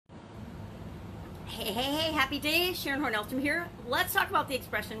Hey, happy day. Sharon Horn-Elstrom here. Let's talk about the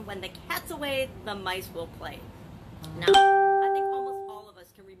expression, when the cat's away, the mice will play. Now, I think almost all of us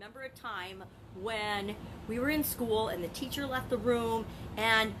can remember a time when we were in school and the teacher left the room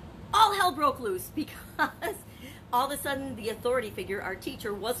and all hell broke loose because all of a sudden the authority figure, our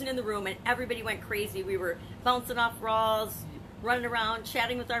teacher, wasn't in the room and everybody went crazy. We were bouncing off walls, running around,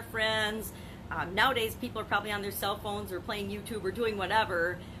 chatting with our friends. Nowadays, people are probably on their cell phones or playing YouTube or doing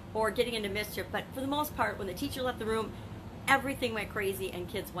whatever, or getting into mischief. But for the most part, when the teacher left the room, everything went crazy and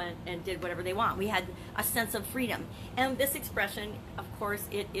kids went and did whatever they want. We had a sense of freedom. And this expression, of course,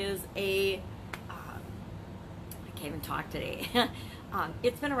 it is I can't even talk today.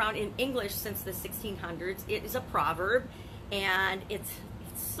 It's been around in English since the 1600s. It is a proverb, and it's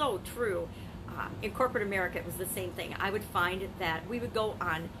so true. In corporate America, it was the same thing. I would find that we would go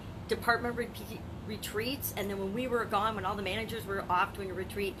on department retreats, and then when we were gone, when all the managers were off doing a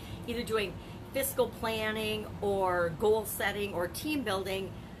retreat, either doing fiscal planning or goal setting or team building,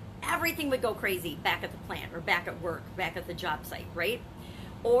 everything would go crazy back at the plant or back at work, back at the job site, right?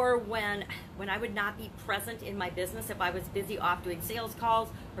 Or when I would not be present in my business, if I was busy off doing sales calls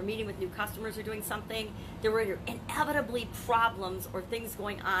or meeting with new customers or doing something, there were inevitably problems or things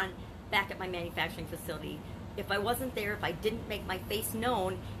going on back at my manufacturing facility. If I wasn't there, if I didn't make my face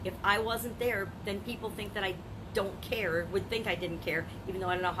known, if I wasn't there, then people think that I don't care, would think I didn't care, even though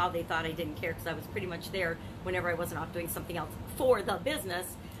I don't know how they thought I didn't care, because I was pretty much there whenever I wasn't off doing something else for the business.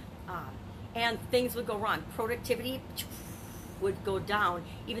 And things would go wrong. Productivity would go down,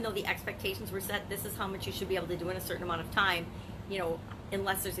 even though the expectations were set. This is how much you should be able to do in a certain amount of time,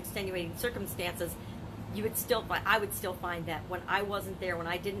 unless there's extenuating circumstances. I would still find that when I wasn't there, when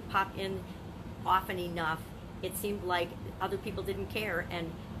I didn't pop in often enough, it seemed like other people didn't care,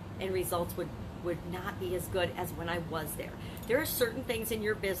 and results would not be as good as when I was there. There are certain things in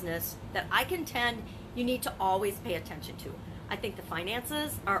your business that I contend you need to always pay attention to. I think the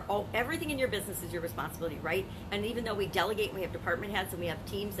finances are everything in your business is your responsibility, right? And even though we delegate and we have department heads and we have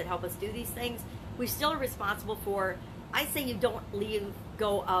teams that help us do these things, we still are responsible for, I say you don't leave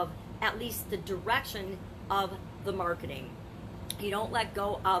go of at least the direction of the marketing. You don't let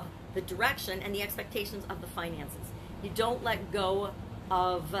go of the direction and the expectations of the finances. You don't let go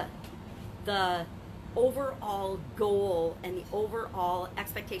of the overall goal and the overall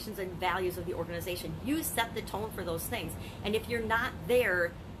expectations and values of the organization. You set the tone for those things. And if you're not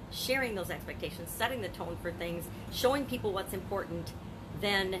there sharing those expectations, setting the tone for things, showing people what's important,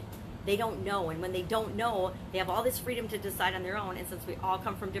 then they don't know. And when they don't know, they have all this freedom to decide on their own. And since we all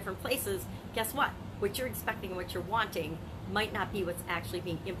come from different places, guess what? What you're expecting and what you're wanting might not be what's actually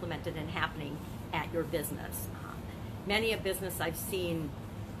being implemented and happening at your business. Many a business I've seen,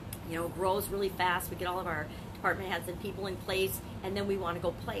 grows really fast. We get all of our department heads and people in place, and then we want to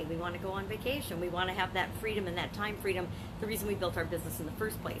go play. We want to go on vacation. We want to have that freedom and that time freedom, the reason we built our business in the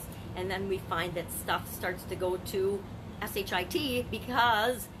first place. And then we find that stuff starts to go to SHIT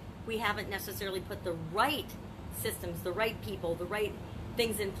because we haven't necessarily put the right systems, the right people, the right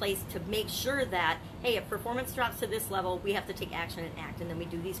things in place to make sure that, hey, if performance drops to this level, we have to take action and act, and then we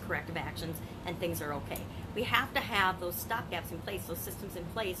do these corrective actions and things are okay. We have to have those stopgaps in place, those systems in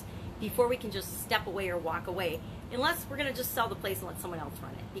place, before we can just step away or walk away, unless we're going to just sell the place and let someone else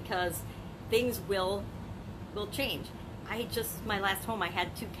run it, because things will change. My last home, I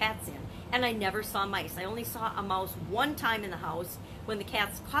had 2 cats in, and I never saw mice. I only saw a mouse one time in the house when the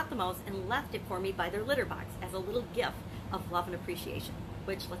cats caught the mouse and left it for me by their litter box as a little gift of love and appreciation,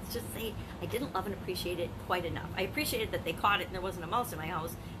 which, let's just say, I didn't love and appreciate it quite enough. I appreciated that they caught it and there wasn't a mouse in my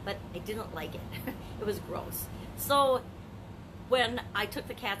house, but I didn't like it. It was gross. So when I took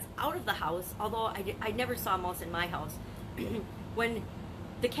the cats out of the house, although I never saw a mouse in my house, when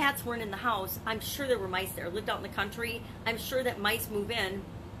the cats weren't in the house, I'm sure there were mice there. I lived out in the country. I'm sure that mice move in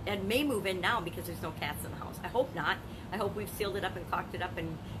and may move in now because there's no cats in the house. I hope not. I hope we've sealed it up and caulked it up,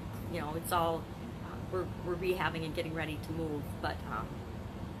 and it's all we're rehabbing and getting ready to move. But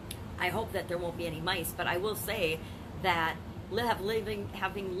I hope that there won't be any mice. But I will say that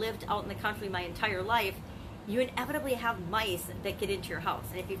having lived out in the country my entire life, you inevitably have mice that get into your house.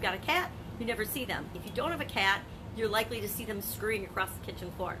 And if you've got a cat, you never see them. If you don't have a cat, you're likely to see them scurrying across the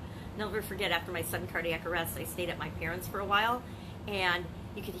kitchen floor. I'll never forget, after my sudden cardiac arrest, I stayed at my parents' for a while, and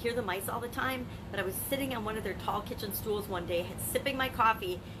you could hear the mice all the time, but I was sitting on one of their tall kitchen stools one day, sipping my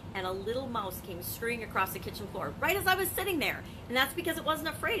coffee, and a little mouse came scurrying across the kitchen floor right as I was sitting there. And that's because it wasn't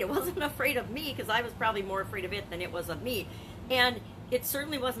afraid. It wasn't afraid of me, because I was probably more afraid of it than it was of me. And it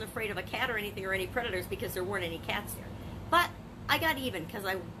certainly wasn't afraid of a cat or anything or any predators, because there weren't any cats there. But I got even, because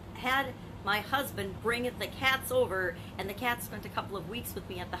I had my husband bring the cats over, and the cats spent a couple of weeks with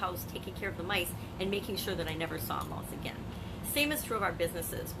me at the house taking care of the mice and making sure that I never saw a mouse again. Same is true of our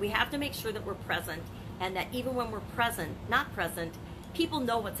businesses. We have to make sure that we're present, and that even when we're not present, people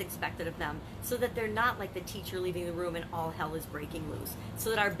know what's expected of them, so that they're not like the teacher leaving the room and all hell is breaking loose, so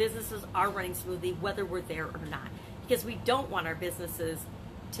that our businesses are running smoothly whether we're there or not. Because we don't want our businesses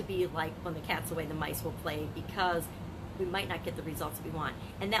to be like when the cat's away, the mice will play, because we might not get the results we want.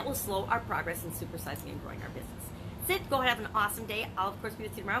 And that will slow our progress in supersizing and growing our business. That's it. Go ahead, have an awesome day. I'll, of course, be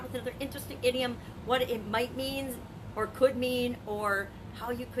with you tomorrow with another interesting idiom, what it might mean or could mean, or how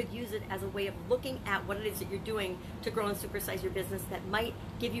you could use it as a way of looking at what it is that you're doing to grow and supersize your business that might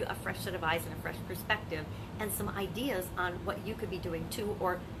give you a fresh set of eyes and a fresh perspective and some ideas on what you could be doing too,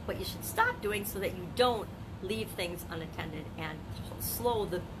 or what you should stop doing so that you don't leave things unattended and slow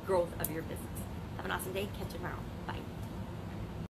the growth of your business. Have an awesome day. Catch you tomorrow.